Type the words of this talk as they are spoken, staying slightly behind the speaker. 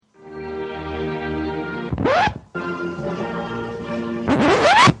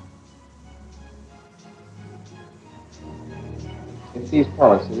these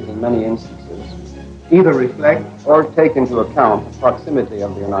policies, in many instances, either reflect or take into account the proximity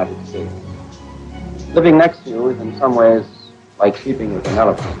of the United States. Living next to you is in some ways like sleeping with an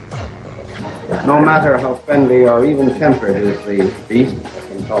elephant. No matter how friendly or even tempered is the beast, if I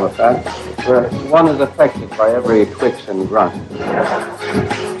can call it that, one is affected by every twitch and grunt.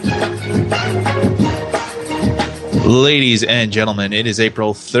 Ladies and gentlemen, it is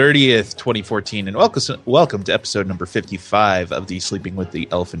April 30th, 2014, and welcome to episode number 55 of the Sleeping with the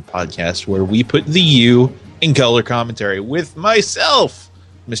Elephant podcast, where we put the U in color commentary with myself,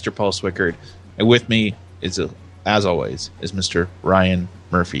 Mr. Paul Swickard, and with me is, as always, is Mr. Ryan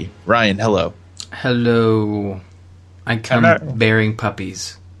Murphy. Ryan, hello. Hello. I come bearing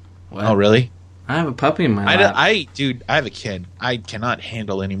puppies. What? Oh, really? I have a puppy in my lap. Dude, I have a kid. I cannot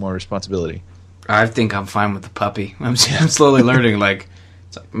handle any more responsibility. I think I'm fine with the puppy. I'm slowly learning, like,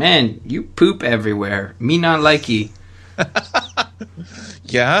 it's like, man, you poop everywhere. Me not likey.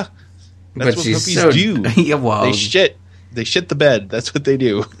 Yeah. That's what puppies do. Yeah, well, They shit the bed. That's what they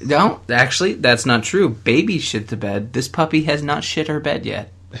do. No, actually, that's not true. Babies shit the bed. This puppy has not shit her bed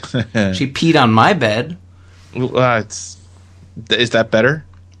yet. She peed on my bed. Is that better?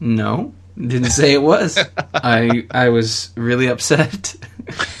 No, didn't say it was. I was really upset.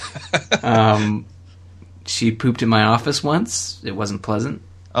 She pooped in my office once. It wasn't pleasant.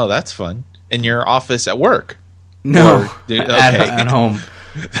 Oh, that's fun. In your office at work? No, at home.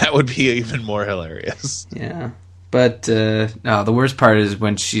 That would be even more hilarious. Yeah. But no, the worst part is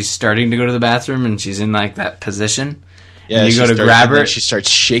when she's starting to go to the bathroom and she's in like that position. Yeah, and you go to grab her. She starts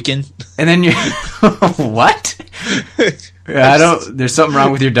shaking. And then you what? There's something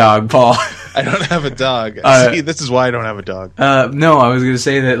wrong with your dog, Paul. I don't have a dog. See, this is why I don't have a dog. No, I was going to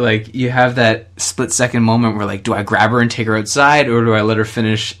say that like you have that split-second moment where like, do I grab her and take her outside, or do I let her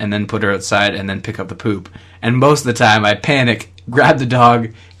finish and then put her outside and then pick up the poop? And most of the time, I panic, grab the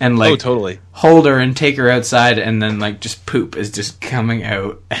dog, and like totally hold her and take her outside, and then like just poop is just coming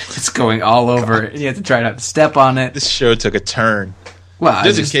out. It's going all over. God. You have to try not to step on it. This show took a turn. Well,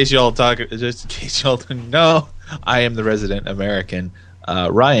 just in case you all don't know, I am the resident American.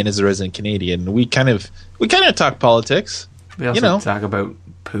 Ryan is the resident Canadian. We kind of talk politics. We also talk about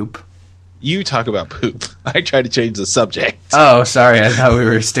poop. You talk about poop. I try to change the subject. Oh, sorry. I thought we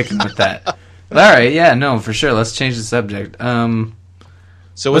were sticking with that. But all right, yeah, no, for sure. Let's change the subject.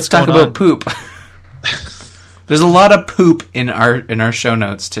 So let's talk about poop. There's a lot of poop in our show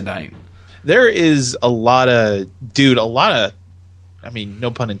notes tonight. There is a lot of, I mean,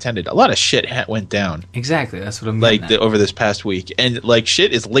 no pun intended, a lot of shit went down. Exactly, that's what I'm getting at. Over this past week. And, like,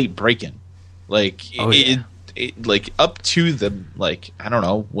 shit is late breaking. Like, like, up to the, like, I don't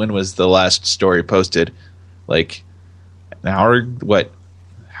know, when was the last story posted? Like, an hour, what?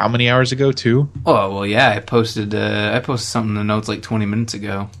 How many hours ago, 2? Oh, well, yeah, I posted something in the notes like 20 minutes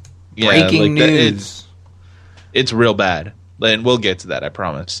ago. Yeah, breaking news. It's real bad. And we'll get to that, I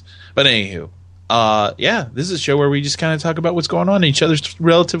promise. But anywho. Yeah, this is a show where we just kind of talk about what's going on in each other's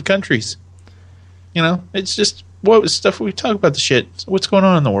relative countries. You know, it's just stuff we talk about the shit. What's going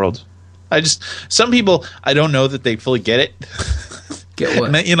on in the world? Some people, I don't know that they fully get it. Get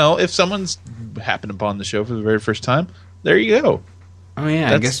what? And, you know, if someone's happened upon the show for the very first time, there you go. Oh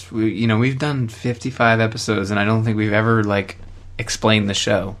yeah, I guess we've done 55 episodes, and I don't think we've ever like explained the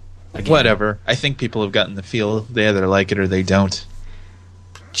show. Again. Whatever. I think people have gotten the feel. They either like it or they don't.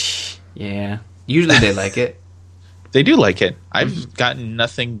 Yeah. Usually they like it. They do like it. I've gotten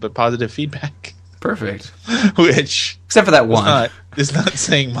nothing but positive feedback. Perfect. Which... Except for that one. It's not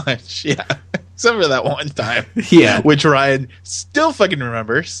saying much. Yeah. Except for that one time. Yeah. Which Ryan still fucking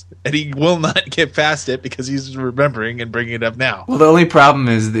remembers. And he will not get past it because he's remembering and bringing it up now. Well, the only problem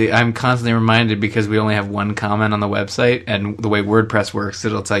is I'm constantly reminded because we only have one comment on the website. And the way WordPress works,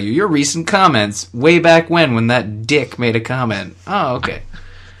 it'll tell you your recent comments way back when that dick made a comment. Oh, okay.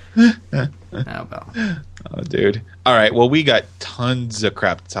 Oh, well. Oh, dude. All right. Well, we got tons of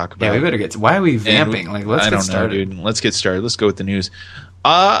crap to talk about. Yeah, we better get. Why are we vamping? Let's get started. I don't know, dude. Let's get started. Let's go with the news.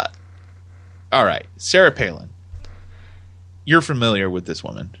 All right. Sarah Palin. You're familiar with this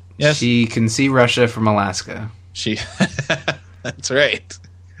woman, yes? She can see Russia from Alaska. That's right.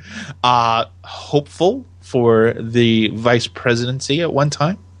 Hopeful for the vice presidency at one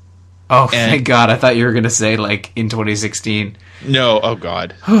time. Oh, thank God. I thought you were going to say, like, in 2016. No, oh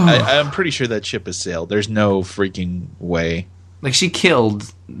God. I'm pretty sure that ship has sailed. There's no freaking way. Like, she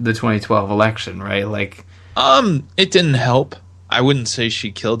killed the 2012 election, right? Like, it didn't help. I wouldn't say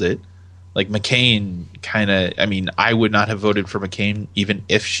she killed it. Like, McCain kind of, I mean, I would not have voted for McCain even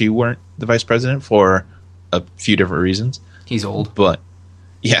if she weren't the vice president for a few different reasons. He's old. But,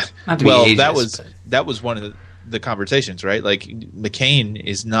 yeah. Not to be ageist, that was one of the, the conversations, right? Like McCain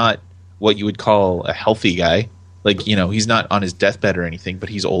is not what you would call a healthy guy. Like, he's not on his deathbed or anything, but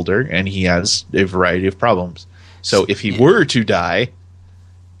he's older and he has a variety of problems. So if he were to die,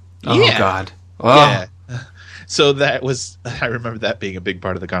 oh God, oh. Yeah. So I remember that being a big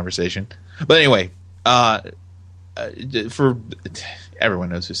part of the conversation. But anyway, for everyone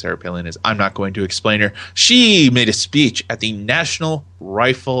knows who Sarah Palin is. I'm not going to explain her. She made a speech at the National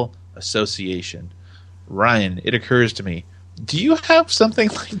Rifle Association. Ryan, it occurs to me, do you have something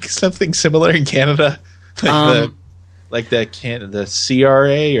similar in Canada? Like the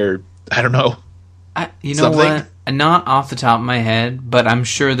CRA, or I don't know. You know what? Not off the top of my head, but I'm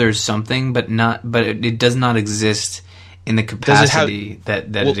sure there's something, but it does not exist in the capacity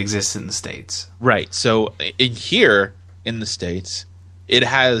that it exists in the States. Right. So here in the States, it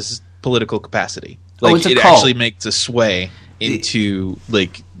has political capacity. Like it's a it cult. Actually makes a sway into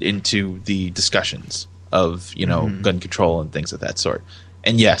the discussions of gun control and things of that sort.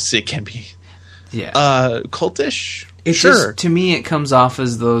 And yes, it can be cultish. It's sure. just, to me, it comes off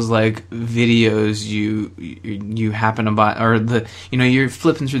as those like videos you happen to buy, or you're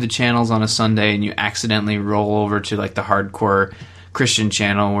flipping through the channels on a Sunday and you accidentally roll over to like the hardcore Christian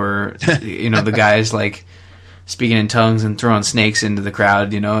channel where the guy's like speaking in tongues and throwing snakes into the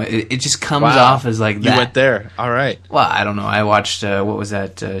crowd. It just comes off as like that. You went there, all right. Well, I don't know. I watched what was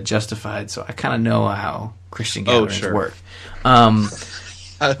that Justified, so I kind of know how Christian gatherings work.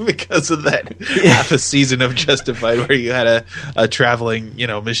 Because of that half a season of Justified where you had a traveling,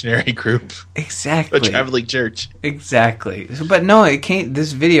 missionary group. Exactly. A traveling church. Exactly. But no, it can't.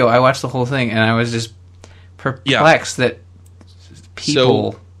 This video, I watched the whole thing and I was just perplexed that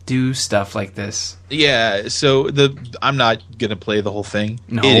people do stuff like this. Yeah, so I'm not going to play the whole thing.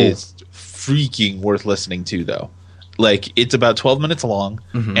 No. It is freaking worth listening to, though. Like, it's about 12 minutes long,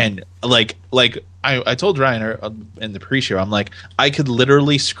 and like I told Ryan in the pre-show, I'm like, I could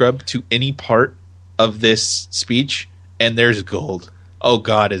literally scrub to any part of this speech, and there's gold. Oh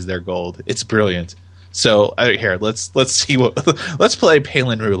God, is there gold? It's brilliant. So here, let's see let's play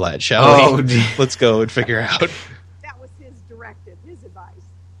Palin roulette, shall we? Gee. Let's go and figure out. That was his directive, his advice.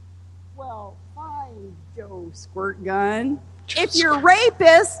 Well, fine, Joe Squirt Gun. If your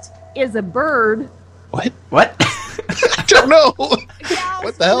rapist is a bird, What? I don't know.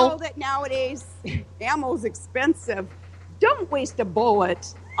 What the hell? Know that nowadays ammo's expensive. Don't waste a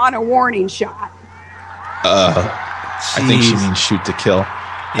bullet on a warning shot. I think she means shoot to kill.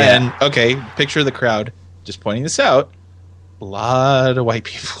 Yeah. And okay, picture the crowd. Just pointing this out. A lot of white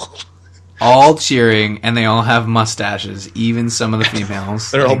people. All cheering, and they all have mustaches. Even some of the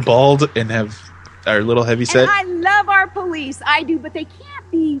females. They're all bald and are a little heavy set. And I love our police. I do, but they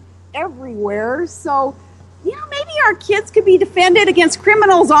can't be everywhere. So, maybe our kids could be defended against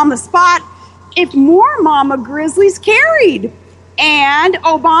criminals on the spot if more mama grizzlies carried. And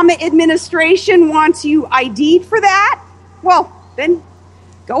Obama administration wants you ID'd for that. Well, then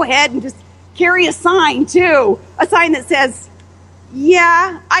go ahead and just carry a sign, too. A sign that says,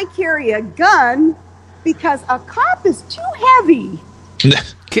 yeah, I carry a gun because a cop is too heavy.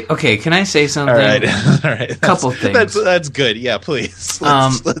 Okay, can I say something? All right. A couple things. That's good. Yeah, please.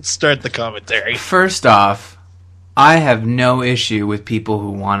 Let's start the commentary. First off, I have no issue with people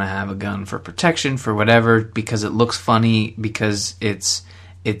who want to have a gun for protection, for whatever, because it looks funny, because it's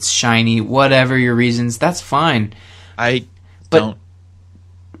shiny, whatever your reasons, that's fine. I don't.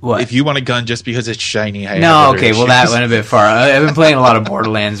 What? If you want a gun just because it's shiny, well, that went a bit far. I've been playing a lot of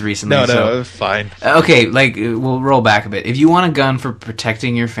Borderlands recently. No, fine. Okay, we'll roll back a bit. If you want a gun for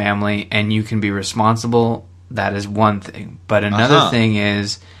protecting your family and you can be responsible, that is one thing. But another thing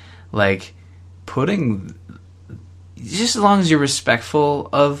is, putting... Just as long as you're respectful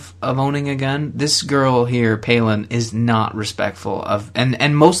of owning a gun, this girl here, Palin, is not respectful of...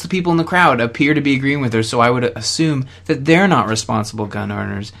 And most of the people in the crowd appear to be agreeing with her, so I would assume that they're not responsible gun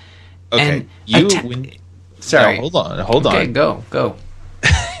owners. Okay, Sorry. No, hold on. Okay, go.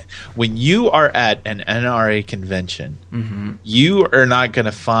 When you are at an NRA convention, you are not going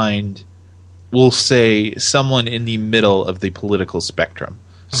to find, we'll say, someone in the middle of the political spectrum.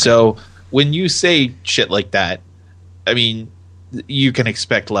 Okay. So when you say shit like that, I mean, you can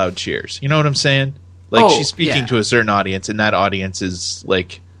expect loud cheers. You know what I'm saying? She's speaking to a certain audience, and that audience is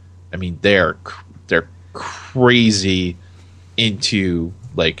they're crazy into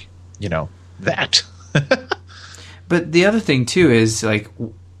that. But the other thing too is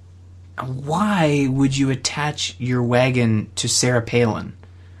why would you attach your wagon to Sarah Palin?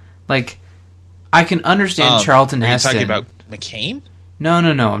 I can understand Charlton Heston. Are you talking about McCain? No.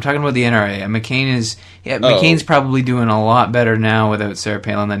 I'm talking about the NRA. McCain's probably doing a lot better now without Sarah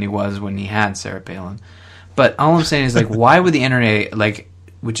Palin than he was when he had Sarah Palin. But all I'm saying is, like, why would the NRA, like,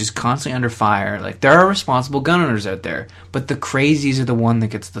 which is constantly under fire, like, there are responsible gun owners out there, but the crazies are the one that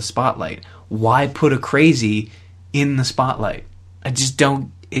gets the spotlight. Why put a crazy in the spotlight? I just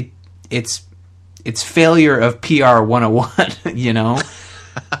don't. It's failure of PR 101. You know.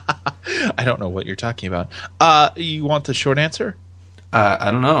 I don't know what you're talking about. You want the short answer?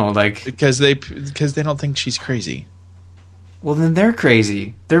 I don't know, like, because they don't think she's crazy. Well, then they're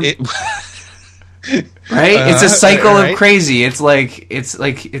crazy. They're right. It's a cycle of crazy. It's like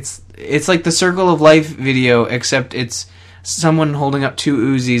the Circle of Life video, except it's someone holding up two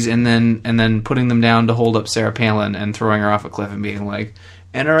Uzis and then putting them down to hold up Sarah Palin and throwing her off a cliff and being like,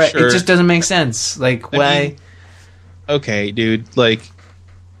 NRA. Sure. It just doesn't make sense. Like, why? I mean, okay, dude. Like,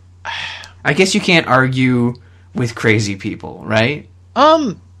 I guess you can't argue with crazy people, right?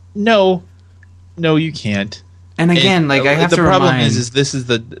 No, you can't. And again, like, I have to remind... The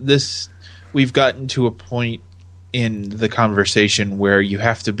problem is we've gotten to a point in the conversation where you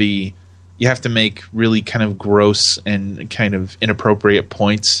have to make really kind of gross and kind of inappropriate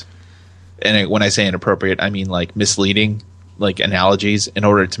points. And when I say inappropriate, I mean, like, misleading, like, analogies in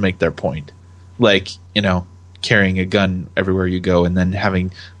order to make their point. Like, you know, carrying a gun everywhere you go, and then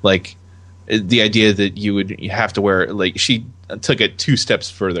having, like, the idea that you have to wear, like, she took it 2 steps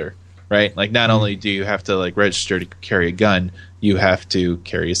further, right? Like, not only do you have to, like, register to carry a gun, you have to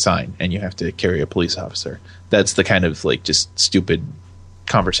carry a sign, and you have to carry a police officer. That's the kind of, like, just stupid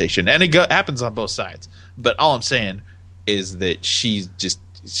conversation, and it happens on both sides. But all I'm saying is that she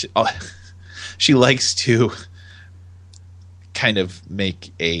likes to kind of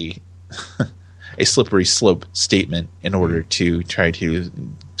make a slippery slope statement in order to try to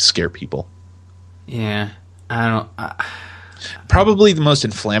scare people. Yeah, Probably the most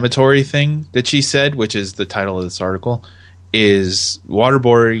inflammatory thing that she said, which is the title of this article, is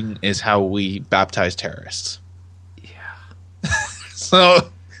waterboarding is how we baptize terrorists. Yeah. So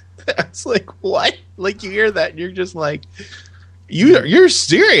it's like, what? Like, you hear that and you're just like, you're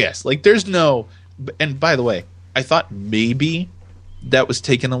serious. Like, there's no... And by the way, I thought maybe that was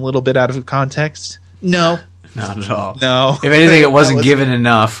taken a little bit out of context. No. Not at all. No. If anything, it wasn't given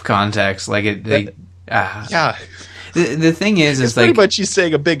enough context. Like, yeah. The thing is it's like... pretty much she's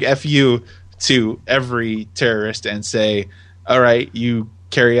saying a big F you to every terrorist and say, all right, you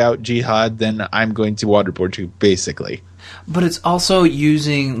carry out jihad, then I'm going to waterboard you, basically. But it's also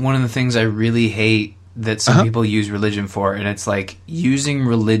using one of the things I really hate that some people use religion for, and it's like using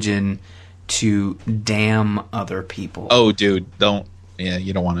religion to damn other people. Oh, dude,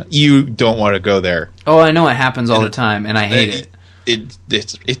 you don't want to go there. Oh, I know it happens all the time, and I hate it.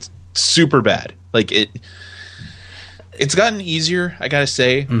 It's super bad. Like, it's gotten easier, I gotta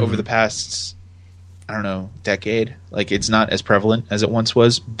say, over the past, I don't know, decade. Like, it's not as prevalent as it once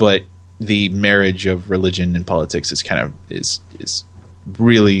was, but the marriage of religion and politics is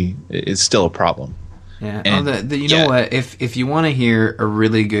really still a problem. Yeah. And, you know what? If you want to hear a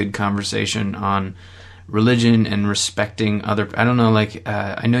really good conversation on religion and respecting other, I don't know, like,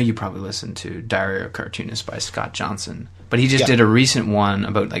 I know you probably listened to Diary of a Cartoonist by Scott Johnson, but he just did a recent one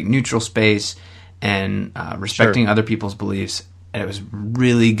about, like, neutral space and respecting other people's beliefs, and it was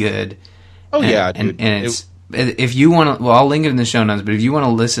really good. Oh, yeah, dude. And it's, if you want to, well, I'll link it in the show notes, but if you want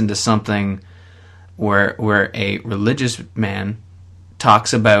to listen to something where a religious man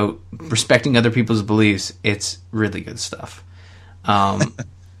talks about respecting other people's beliefs, it's really good stuff.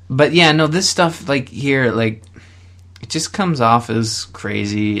 But yeah, no, this stuff, like, here, like, it just comes off as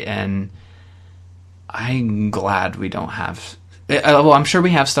crazy, and I'm glad we don't have... well, I'm sure we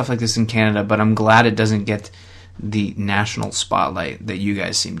have stuff like this in Canada, but I'm glad it doesn't get the national spotlight that you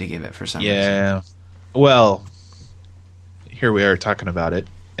guys seem to give it for some reason. Yeah. Well, here we are talking about it,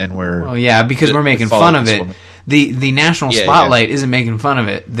 and we're... Well, yeah, because we're making fun of it. The national spotlight isn't making fun of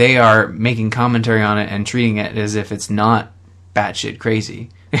it. They are making commentary on it and treating it as if it's not batshit crazy.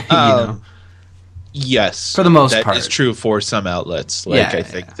 You know? Yes, for the most part, that is true for some outlets. Like, I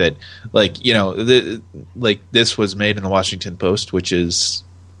think that, like, you know, this was made in the Washington Post, which is,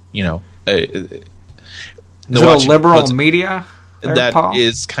 you know, the liberal Post, media. That Paul?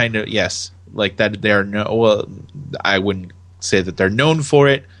 Is kind of, yes, like that. They are well, I wouldn't say that they're known for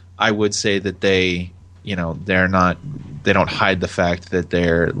it. I would say that they, you know, they're not. They don't hide the fact that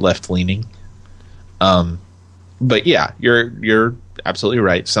they're left leaning. But yeah, you're absolutely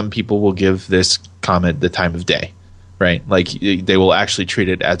right. Some people will give this comment the time of day, right? Like, they will actually treat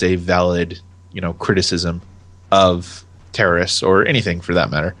it as a valid, you know, criticism of terrorists or anything for that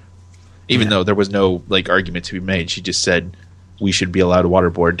matter. Even though there was no, like, argument to be made, she just said we should be allowed to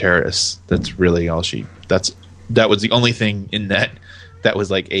waterboard terrorists. That's really all that was the only thing in that was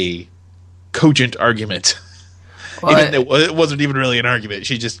like a cogent argument. Well, it wasn't even really an argument.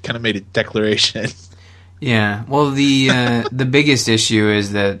 She just kind of made a declaration. Yeah. Well, the biggest issue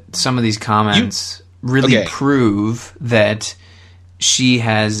is that some of these comments really prove that she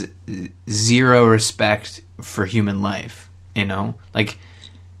has zero respect for human life. You know, like.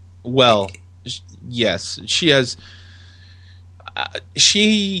 Well, yes, she has.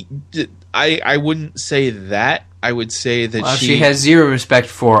 I wouldn't say that. I would say that she has zero respect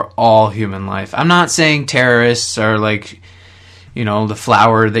for all human life. I'm not saying terrorists are like, you know, the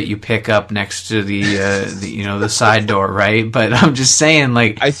flower that you pick up next to the side door, right? But I'm just saying,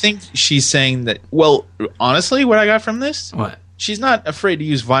 like, I think she's saying that. Well, honestly, what I got from this, what? She's not afraid to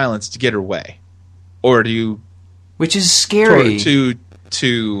use violence to get her way, or to, which is scary.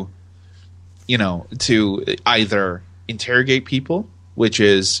 To either interrogate people, which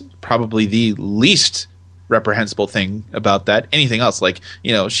is probably the least reprehensible thing about that. Anything else, like,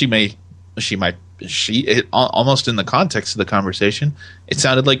 you know, almost in the context of the conversation, it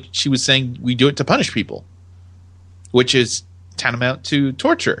sounded like she was saying we do it to punish people, which is tantamount to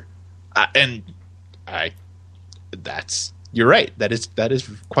torture. You're right. That is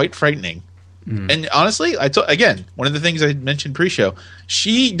quite frightening. Mm. And honestly, again, one of the things I mentioned pre-show,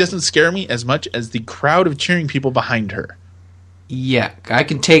 she doesn't scare me as much as the crowd of cheering people behind her. Yeah, I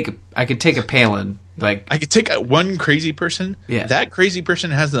can take a Palin. Like, I could take one crazy person. Yeah. That crazy person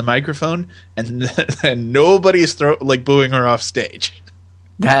has the microphone, and nobody is booing her off stage.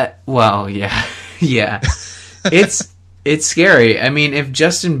 Yeah. It's scary. I mean, if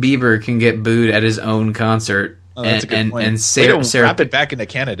Justin Bieber can get booed at his own concert. And Sarah wrap it back into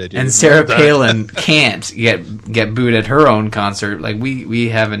Canada, dude. And Sarah Palin can't get booed at her own concert. Like, we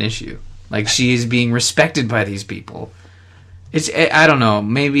have an issue. Like, she's being respected by these people. I don't know.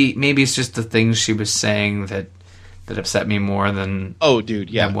 Maybe it's just the things she was saying that upset me more than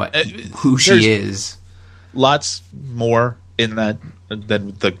who she is. Lots more in that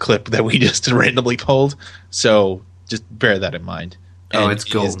than the clip that we just randomly pulled. So just bear that in mind. It's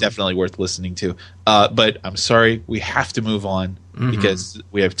gold. It's definitely worth listening to. But I'm sorry, we have to move on because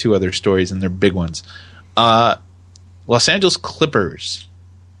we have two other stories and they're big ones. Los Angeles Clippers,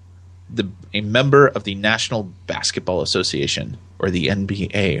 a member of the National Basketball Association, or the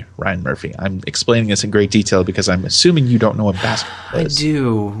NBA, Ryan Murphy. I'm explaining this in great detail because I'm assuming you don't know what basketball is. I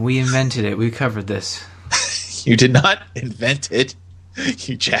do. We invented it. We covered this. You did not invent it.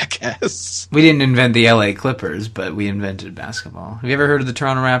 You jackass. We didn't invent the LA Clippers, but we invented basketball. Have you ever heard of the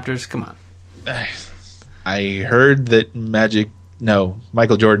Toronto Raptors? Come on. I heard that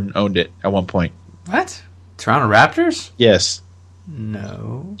Michael Jordan owned it at one point. What? Toronto Raptors? Yes.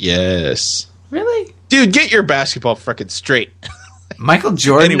 No. Yes. Really? Dude, get your basketball frickin' straight. Michael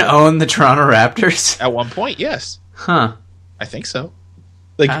Jordan owned the Toronto Raptors? At one point, yes. Huh. I think so.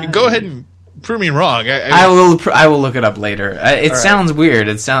 Go ahead and prove me wrong. I will look it up later. It sounds weird.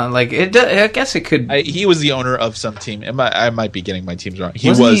 It sounds like it. I guess it could. He was the owner of some team. I might be getting my teams wrong.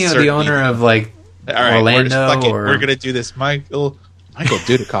 Wasn't he the owner of Orlando? We're gonna do this, Michael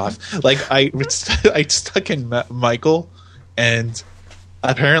Dudikoff. I stuck in Michael, and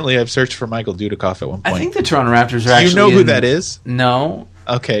apparently I've searched for Michael Dudikoff at one point. I think the Toronto Raptors are actually. Do you know who that is? No.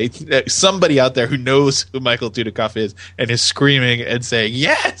 Okay, somebody out there who knows who Michael Dudikoff is and is screaming and saying,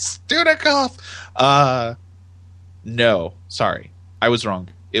 "Yes, Dudikoff!" No, sorry, I was wrong.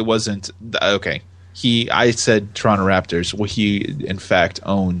 It wasn't. Okay, I said Toronto Raptors. Well, he in fact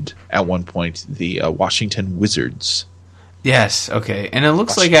owned at one point the Washington Wizards. Yes. Okay, and it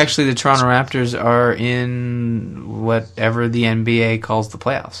looks like actually the Toronto Raptors are in whatever the NBA calls the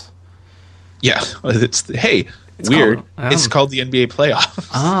playoffs. Yeah, it's weird. It's called the NBA playoffs.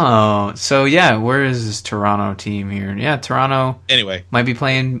 Oh, so yeah, where is this Toronto team here? Yeah, Toronto. Anyway, might be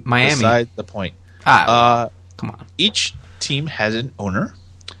playing Miami. Beside the point. Come on. Each team has an owner,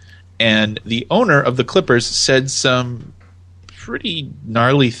 and the owner of the Clippers said some pretty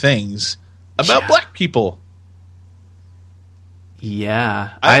gnarly things about black people.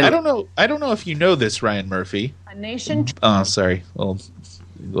 Yeah, I don't know. I don't know if you know this, Ryan Murphy. A nation. Oh, sorry. We'll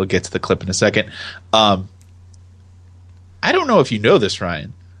get to the clip in a second. I don't know if you know this,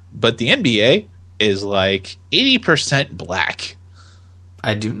 Ryan, but the NBA is like 80% black.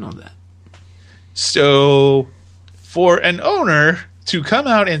 I do know that. So for an owner to come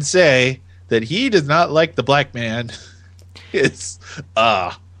out and say that he does not like the black man is,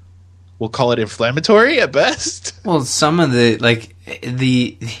 we'll call it inflammatory at best. Well, some of the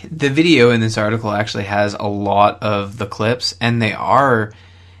video in this article actually has a lot of the clips, and they are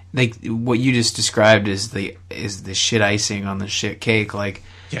like what you just described is the shit icing on the shit cake. Like,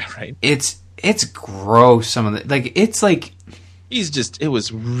 yeah, right. It's gross. Some of the it's like it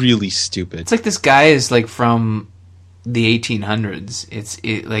was really stupid. It's like this guy is like from the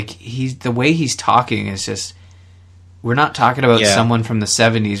 1800s. The way he's talking is just, we're not talking about someone from the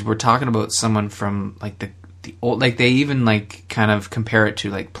 70s. We're talking about someone from like the old, like they even like kind of compare it to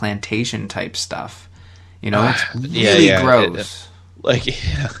like plantation type stuff. It's really gross.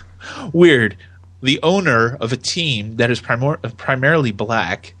 Weird. The owner of a team that is primarily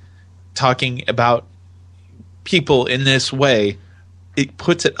black talking about people in this way, it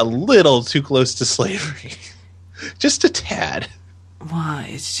puts it a little too close to slavery. Just a tad. Why?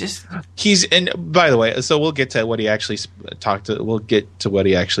 It's just and by the way, so we'll get to what he actually we'll get to what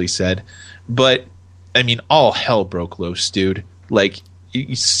he actually said. But I mean, all hell broke loose, dude. Like,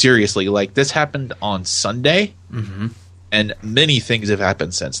 seriously, like this happened on Sunday, and many things have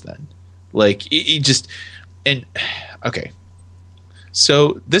happened since then. Like, okay.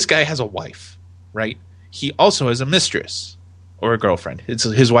 So this guy has a wife, right? He also has a mistress or a girlfriend.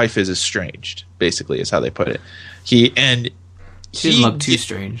 His wife is estranged, basically, is how they put it. She didn't look too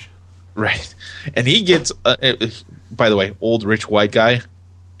strange, right? And he gets, by the way, old rich white guy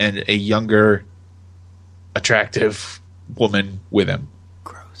and a younger, attractive woman with him.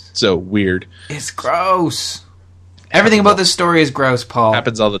 Gross. So weird. It's gross. Everything about this story is gross, Paul.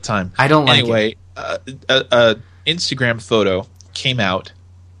 Happens all the time. I don't like it. Anyway, a Instagram photo came out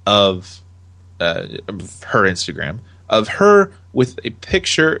of her Instagram of her with a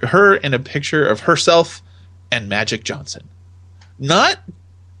picture of herself and Magic Johnson. Not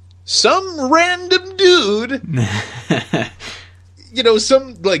some random dude.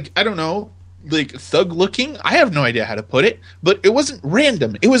 Some, like, I don't know, like thug looking. I have no idea how to put it, but it wasn't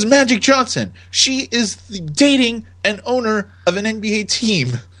random. It was Magic Johnson. She is dating an owner of an NBA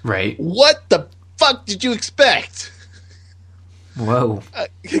team. Right. What the fuck did you expect? Whoa.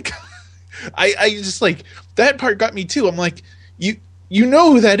 I just, like, that part got me too. I'm like, you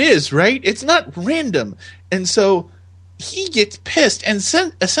know who that is, right? It's not random. And so he gets pissed and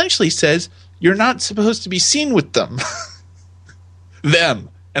essentially says, you're not supposed to be seen with them. Them.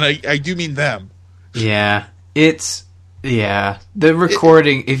 And I do mean them. Yeah. The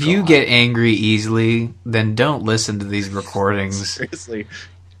recording, if you get angry easily, then don't listen to these recordings. Seriously.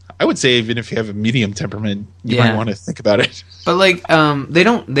 I would say even if you have a medium temperament, you might want to think about it. But like,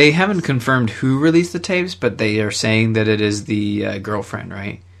 they haven't confirmed who released the tapes, but they are saying that it is the girlfriend,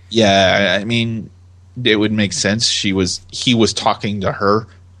 right? Yeah, I mean, it would make sense. He was talking to her.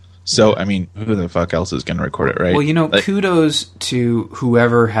 So, I mean, who the fuck else is going to record it, right? Well, kudos to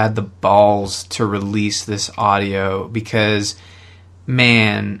whoever had the balls to release this audio, because,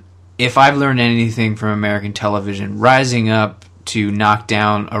 man, if I've learned anything from American television, rising up to knock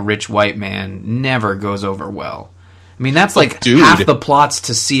down a rich white man never goes over well. I mean, that's like half the plots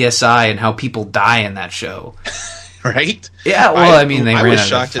to CSI and how people die in that show. Right? Yeah, well, I mean, I was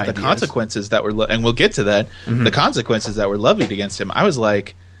shocked at the consequences that were, and we'll get to that, the consequences that were levied against him. I was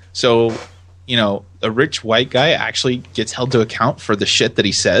like, so, a rich white guy actually gets held to account for the shit that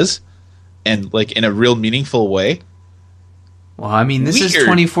he says, and, like, in a real meaningful way? Well, I mean, this is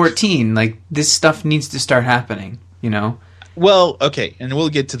 2014. Like, this stuff needs to start happening, Well, okay, and we'll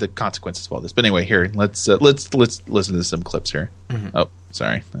get to the consequences of all this. But anyway, here, let's listen to some clips here. Oh,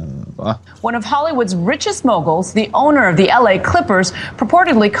 sorry. One of Hollywood's richest moguls, the owner of the LA Clippers,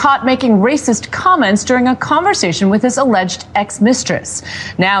 purportedly caught making racist comments during a conversation with his alleged ex-mistress.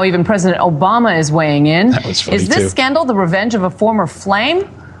 Now even President Obama is weighing in. That was funny, is this scandal the revenge of a former flame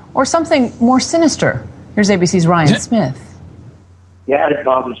or something more sinister? Here's ABC's Ryan Smith. Yeah, it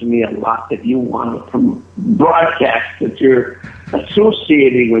bothers me a lot that you want to broadcast that you're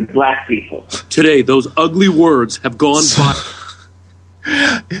associating with black people. Today, those ugly words have gone by.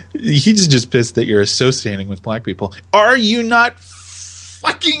 He's just pissed that you're associating with black people. Are you not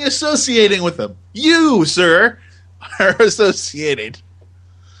fucking associating with them? You, sir, are associated.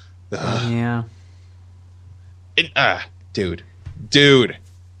 Yeah. Dude.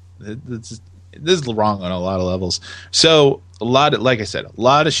 This is wrong on a lot of levels. So, like I said, a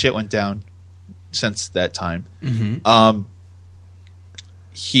lot of shit went down since that time.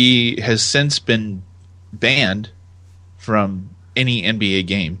 He has since been banned from any NBA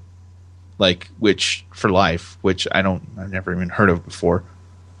game, for life, which I've never even heard of before.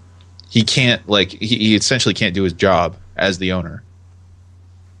 He can't, he essentially can't do his job as the owner.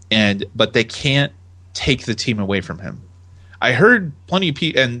 But they can't take the team away from him. I heard plenty of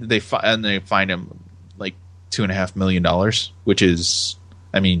people, and they find him like $2.5 million, which is,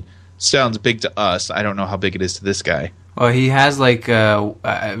 I mean, sounds big to us. I don't know how big it is to this guy. Oh, he has like,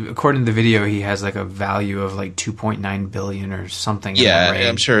 according to the video, he has like a value of like $2.9 billion or something. Yeah,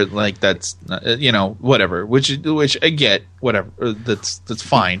 I'm sure. Like that's whatever. Which I get. Whatever. That's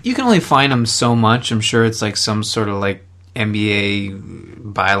fine. You can only fine him so much. I'm sure it's like some sort of like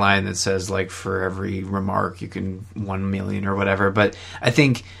NBA byline that says like for every remark you can $1 million or whatever. But I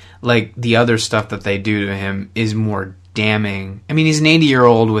think like the other stuff that they do to him is more damning. I mean, he's an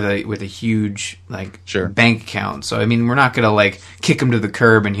 80-year-old with a huge like bank account. So I mean, we're not gonna like kick him to the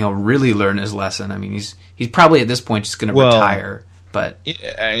curb and he'll really learn his lesson. I mean, he's probably at this point just gonna retire. But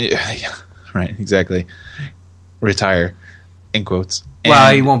right, exactly, retire in quotes.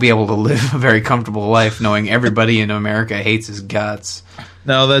 Well, he won't be able to live a very comfortable life knowing everybody in America hates his guts.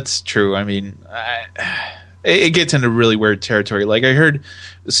 No, that's true. I mean, it gets into really weird territory. Like I heard,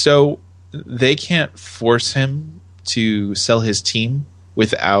 so they can't force him to sell his team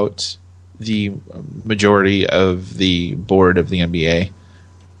without the majority of the board of the NBA.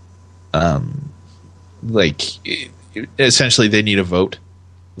 Essentially, they need a vote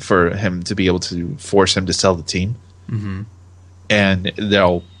for him to be able to force him to sell the team. Mm-hmm. And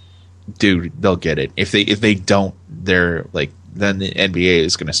they'll get it. If they don't, they're like, then the NBA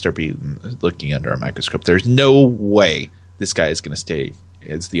is going to start looking under a microscope. There's no way this guy is going to stay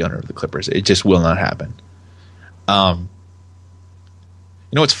as the owner of the Clippers. It just will not happen. You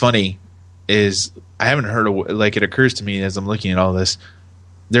know what's funny is I haven't heard like it occurs to me as I'm looking at all this.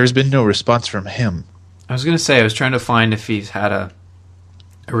 There's been no response from him. I was going to say I was trying to find if he's had a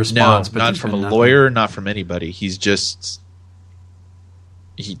response, no, but not from a lawyer, not from anybody. He's just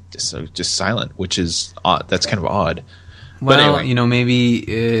silent, which is odd. That's kind of odd. Well, but anyway, maybe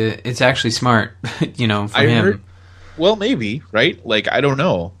it's actually smart, for him. Well, maybe, right? Like, I don't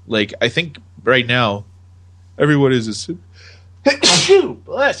know. Like, I think right now, everyone is assuming...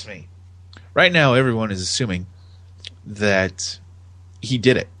 Bless me. Right now, everyone is assuming that he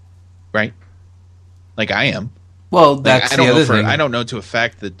did it, right? Like, I am. Well, that's the other thing. I don't know to a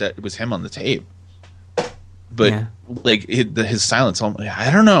fact that was him on the tape. But, like, his silence,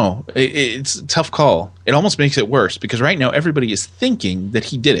 I don't know. It's a tough call. It almost makes it worse because right now everybody is thinking that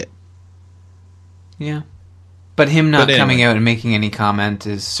he did it. Yeah. But him not coming out and making any comment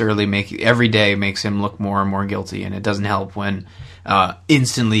is certainly every day makes him look more and more guilty, and it doesn't help when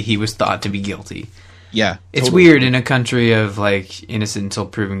instantly he was thought to be guilty. Yeah. It's weird in a country of, like, innocent until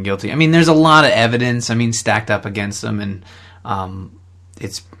proven guilty. I mean, there's a lot of evidence, stacked up against him, and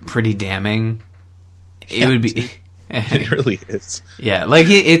it's pretty damning. It would be... It really is. Yeah, like,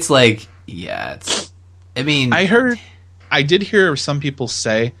 it's like... Yeah, it's... I mean... I did hear some people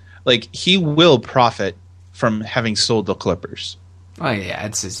say, like, he will profit from having sold the Clippers. Oh, yeah,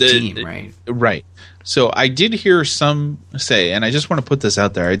 it's his team, right? Right. So I did hear some say, and I just want to put this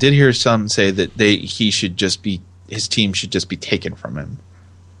out there, I did hear some say that his team should just be taken from him.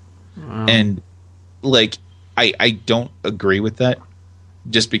 Wow. And, like, I don't agree with that,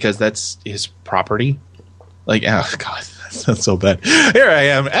 just because that's his property. Like, oh, God, that sounds so bad. Here I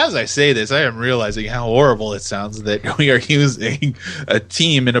am. As I say this, I am realizing how horrible it sounds that we are using a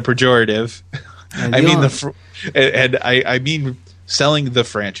team in a pejorative. I mean selling the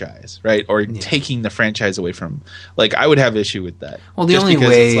franchise, right? Or taking the franchise away from. Like, I would have issue with that. Well, the only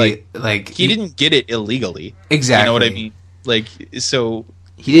way, like he didn't get it illegally. Exactly. You know what I mean? Like, so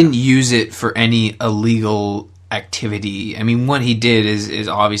he didn't use it for any illegal activity. I mean, what he did is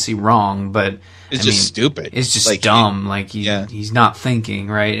obviously wrong, but it's just stupid. It's just like, dumb. He's not thinking,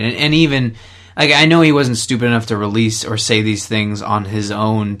 right? And even, like, I know he wasn't stupid enough to release or say these things on his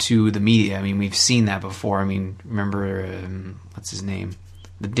own to the media. I mean, we've seen that before. I mean, remember, what's his name?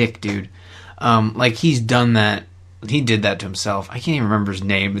 The Dick dude. Like, he's done that. He did that to himself. I can't even remember his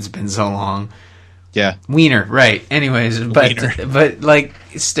name. It's been so long. Yeah. Wiener, right. Anyways, but like,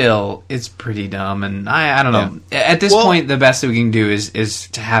 still, it's pretty dumb. And I don't know. Yeah. At this point, the best that we can do is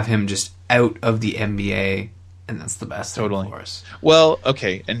to have him just out of the NBA, and that's the best thing for us. Well,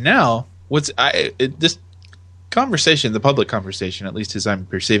 okay. And now, this conversation, the public conversation, at least as I'm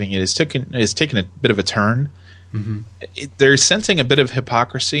perceiving it, is taken a bit of a turn. Mm-hmm. They're sensing a bit of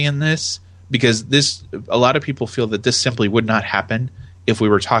hypocrisy in this, because a lot of people feel that this simply would not happen if we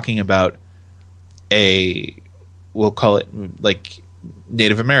were talking about we'll call it like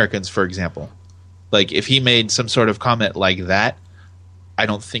Native Americans, for example. Like, if he made some sort of comment like that, I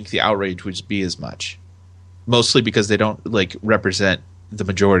don't think the outrage would be as much. Mostly because they don't, like, represent the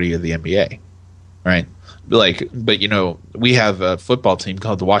majority of the NBA, right? Like, but we have a football team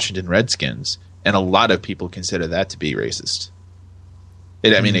called the Washington Redskins, and a lot of people consider that to be racist.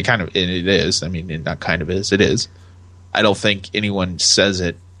 It is. I mean, it not kind of is. It is. I don't think anyone says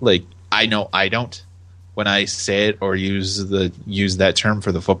it. Like, I know I don't. when I say it or use that term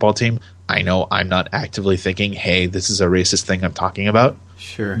for the football team, I know I'm not actively thinking, hey, this is a racist thing I'm talking about.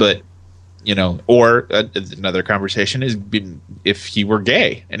 Sure. But, or another conversation is if he were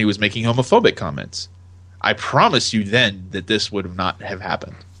gay and he was making homophobic comments. I promise you then that this would not have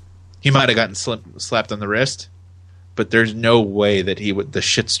happened. He might have gotten slapped on the wrist, but there's no way that the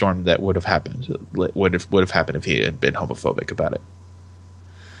shitstorm that would have happened would have happened if he had been homophobic about it.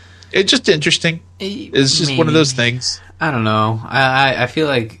 It's just interesting. It's just one of those things. I don't know. I feel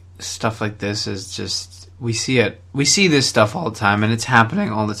like stuff like this is just we see it. We see this stuff all the time, and it's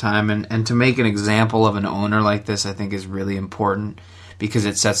happening all the time. And to make an example of an owner like this, I think is really important because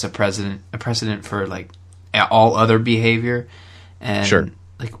it sets a precedent for like all other behavior. And sure.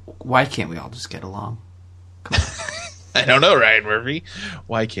 Like, why can't we all just get along? Come on. I don't know, Ryan Murphy.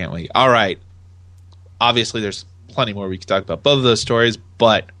 Why can't we? All right. Obviously, there's plenty more we could talk about both of those stories,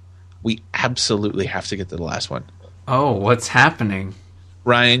 but we absolutely have to get to the last one. Oh, what's happening?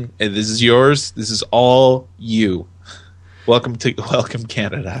 Ryan, this is yours. This is all you. Welcome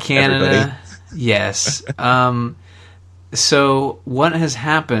Canada. Canada, yes. So what has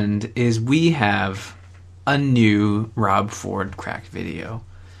happened is we have a new Rob Ford crack video.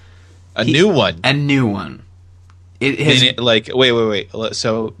 A new one. It has, wait.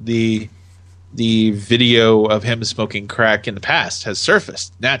 So the video of him smoking crack in the past has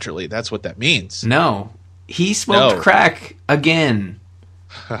surfaced. Naturally, that's what that means. No. He smoked crack again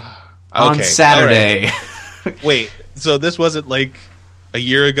on Saturday. Right. Wait, so this wasn't like a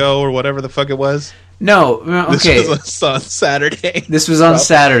year ago or whatever the fuck it was? No, okay. This was on Saturday. This was on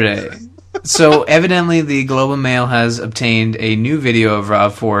Saturday. So evidently the Globe and Mail has obtained a new video of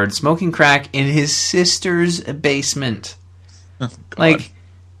Rob Ford smoking crack in his sister's basement. Oh, like,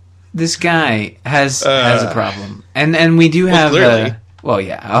 this guy has a problem. And we do have... clearly.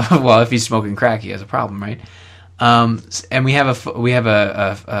 Well, if he's smoking crack, he has a problem, right? And we have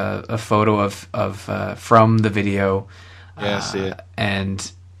a photo of from the video. Yeah, I see it.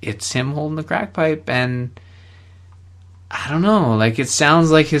 And it's him holding the crack pipe, and I don't know. Like, it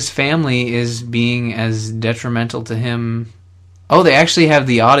sounds like his family is being as detrimental to him. Oh, they actually have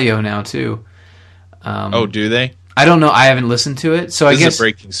the audio now too. Do they? I don't know. I haven't listened to it, so I guess this is a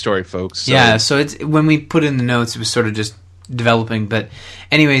breaking story, folks. So. Yeah. So it's when we put in the notes, it was sort of just developing. But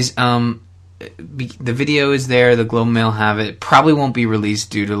anyways, the video is there. The Globe and Mail have it. Probably won't be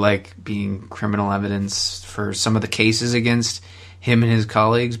released due to like being criminal evidence for some of the cases against him and his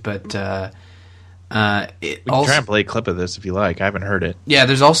colleagues. But we can try and play a clip of this if you like. I haven't heard it. Yeah,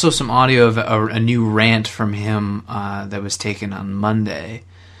 there's also some audio of a new rant from him that was taken on Monday,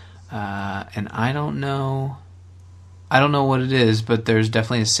 and I don't know what it is, but there's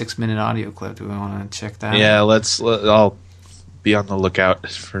definitely a 6-minute audio clip. Do we want to check that? Yeah, I'll be on the lookout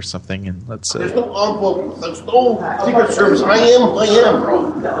for something, and let's. There's no envelope. There's no Secret Service. I am,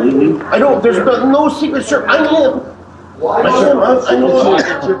 bro. Mm-hmm. I don't. There's no Secret Service. I am. I know.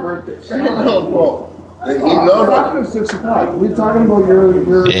 It's your birthday. No, bro. We're talking about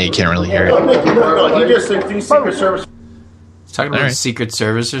your. Yeah, you can't really hear it. No, he just said Secret Service. He's talking about the Secret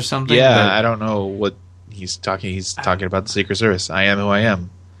Service or something. Yeah, I don't know what he's talking. He's talking about the Secret Service. I am who I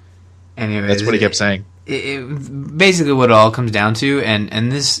am. Anyways, that's what he kept saying. Basically, what it all comes down to,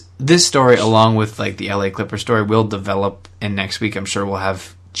 and this story, along with like the LA Clipper story, will develop. And next week, I'm sure we'll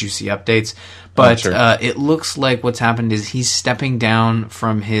have juicy updates. But sure. It looks like what's happened is he's stepping down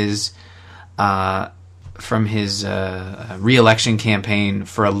from his re-election campaign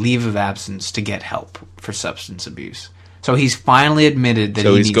for a leave of absence to get help for substance abuse. So he's finally admitted that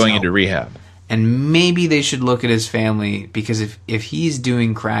he's going help. into rehab. And maybe they should look at his family, because if he's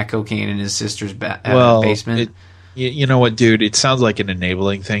doing crack cocaine in his sister's basement... You know what, dude? It sounds like an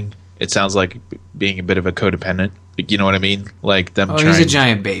enabling thing. It sounds like being a bit of a codependent. You know what I mean? Like them trying... he's a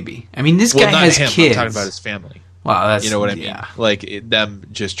giant baby. I mean, this guy has kids. I'm talking about his family. Wow, that's... You know what I mean? Like, them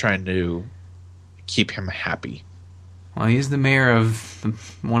just trying to keep him happy. Well, he's the mayor of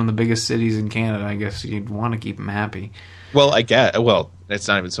one of the biggest cities in Canada. I guess you'd want to keep him happy. Well, I guess. Well, it's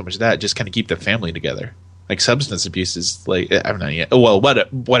not even so much that. Just kind of keep the family together. Like, substance abuse is like... I'm not yet... Well,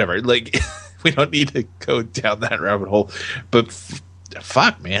 whatever. Like, we don't need to go down that rabbit hole. But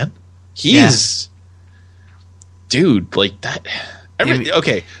fuck, man. He's... Yeah. Dude, like that...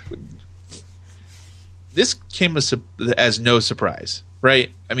 Okay. This came as no surprise,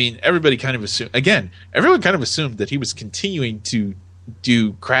 right? I mean, everybody kind of assumed... Again, everyone kind of assumed that he was continuing to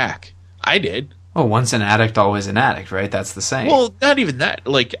do crack. I did. Oh, once an addict, always an addict, right? That's the saying. Well, not even that.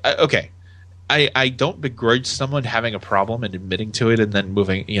 Like, okay, I don't begrudge someone having a problem and admitting to it and then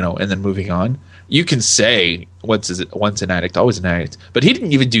moving on. You can say once an addict, always an addict, but he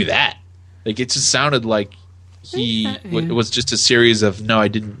didn't even do that. Like, it just sounded like it was just a series of no, I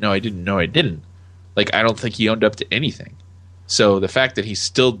didn't, no, I didn't, no, I didn't. Like, I don't think he owned up to anything. So the fact that he's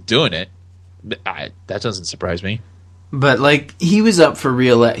still doing it, that doesn't surprise me. But like, he was up for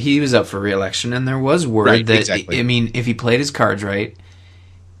re-election, and there was word that I mean, if he played his cards right,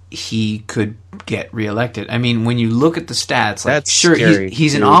 he could get reelected. I mean, when you look at the stats, like, that's sure, scary,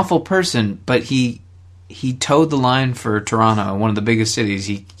 he's an awful person, but he towed the line for Toronto, one of the biggest cities.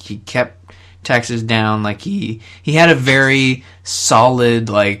 He kept taxes down. Like, he had a very solid,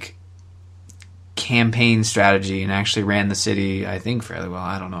 like, campaign strategy and actually ran the city, I think, fairly well.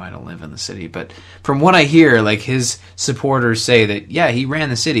 I don't know. I don't live in the city. But from what I hear, like, his supporters say that, yeah, he ran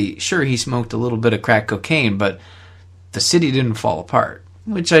the city. Sure, he smoked a little bit of crack cocaine, but the city didn't fall apart,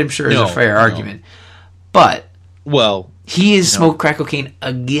 which I'm sure is a fair argument. But he has smoked crack cocaine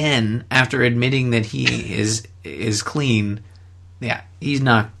again after admitting that he is clean. Yeah, he's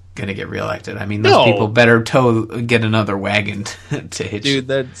not going to get reelected. I mean, those people better get another wagon to hitch. Dude,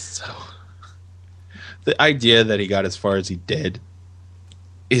 that's so... The idea that he got as far as he did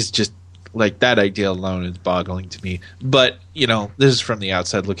is just, like, that idea alone is boggling to me. But, you know, this is from the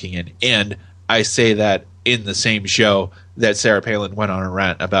outside looking in. And I say that in the same show that Sarah Palin went on a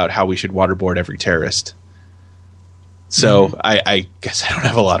rant about how we should waterboard every terrorist. So I guess I don't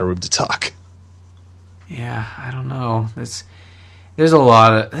have a lot of room to talk. Yeah, I don't know. There's a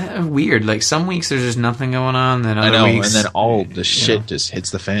lot of weird. Like, some weeks there's just nothing going on. Then other weeks, and then all the shit just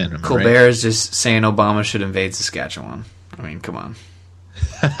hits the fan. Colbert is just saying Obama should invade Saskatchewan. I mean, come on.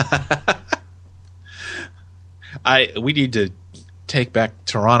 We need to take back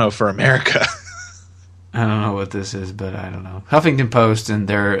Toronto for America. I don't know what this is, but I don't know. Huffington Post and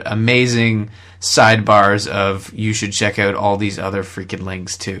their amazing sidebars of you should check out all these other freaking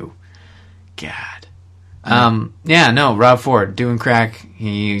links too. God. Rob Ford doing crack.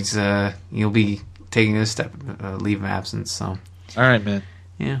 He'll be taking this step, leave of absence. So, all right, man.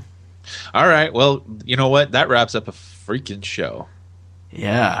 Yeah. All right. Well, you know what? That wraps up a freaking show.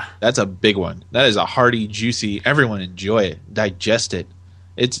 Yeah. That's a big one. That is a hearty, juicy. Everyone enjoy it, digest it.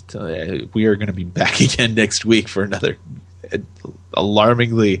 It's we are going to be back again next week for another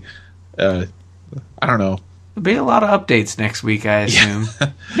alarmingly. I don't know. There'll be a lot of updates next week, I assume.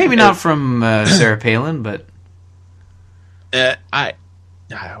 Yeah. Maybe not from Sarah Palin, but Sarah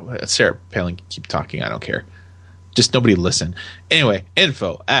Palin can keep talking. I don't care. Just nobody listen. Anyway,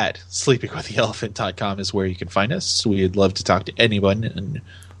 info at sleepingwiththeelephant.com is where you can find us. We'd love to talk to anyone and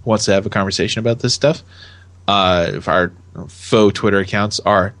who wants to have a conversation about this stuff. If our faux Twitter accounts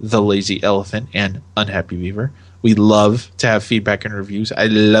are The Lazy Elephant and Unhappy Beaver. We love to have feedback and reviews. I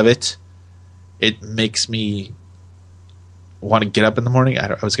love it. It makes me want to get up in the morning.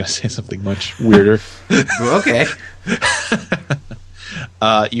 I was going to say something much weirder. Okay.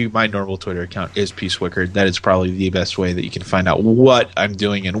 My normal Twitter account is Peace Wickard. That is probably the best way that you can find out what I'm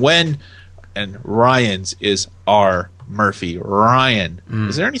doing and when. And Ryan's is R. Murphy. Ryan,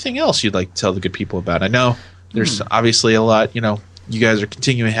 is there anything else you'd like to tell the good people about? I know there's obviously a lot. You know, you guys are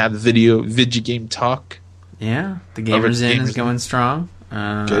continuing to have the video game talk. Yeah, the Gamers Inn is going strong. Good.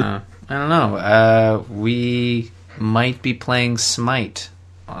 I don't know. We might be playing Smite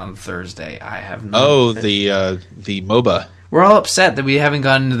on Thursday. I have no. The MOBA. We're all upset that we haven't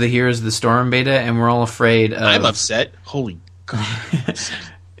gotten into the Heroes of the Storm beta, and we're all afraid of... I'm upset. Holy God.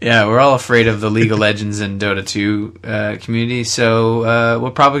 Yeah, we're all afraid of the League of Legends and Dota 2 community, so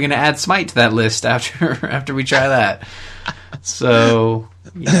we're probably going to add Smite to that list after we try that. So,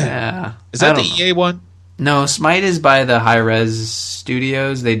 yeah. Is that the EA one? No, Smite is by the High Res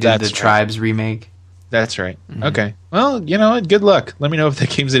Studios. They did the Tribes remake. That's right. Mm-hmm. Okay. Well, you know, good luck. Let me know if that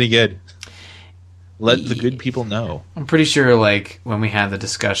game's any good. Let the good people know. I'm pretty sure, like, when we had the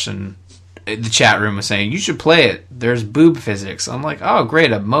discussion, the chat room was saying, you should play it. There's boob physics. I'm like, oh,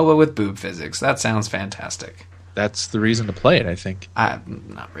 great, a MOBA with boob physics. That sounds fantastic. That's the reason to play it, I think.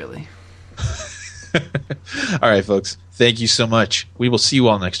 Not really. All right, folks. Thank you so much. We will see you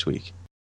all next week.